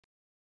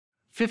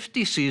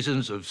50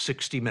 seasons of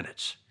 60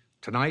 Minutes.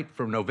 Tonight,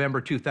 from November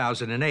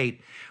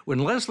 2008, when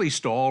Lesley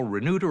Stahl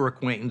renewed her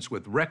acquaintance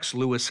with Rex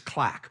Lewis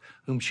Clack,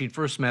 whom she'd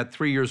first met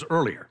 3 years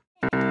earlier.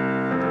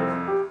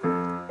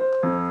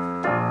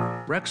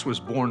 Rex was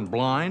born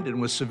blind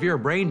and with severe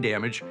brain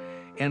damage,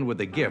 and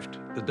with a gift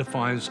that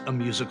defines a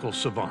musical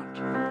savant.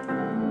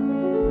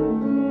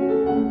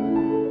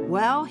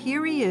 Well,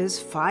 here he is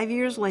 5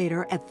 years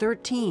later at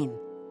 13,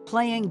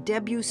 playing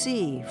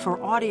Debussy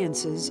for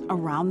audiences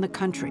around the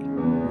country.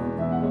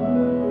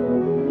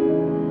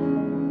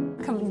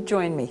 Come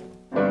join me.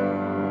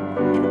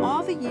 In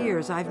all the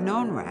years I've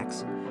known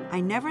Rex, I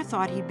never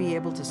thought he'd be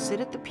able to sit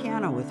at the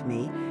piano with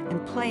me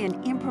and play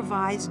an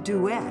improvised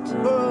duet.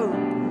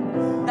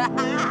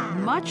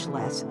 Much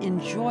less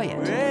enjoy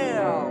it.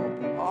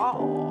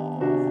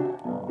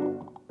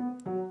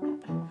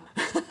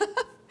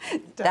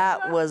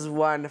 That was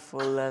wonderful,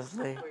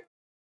 Lesley.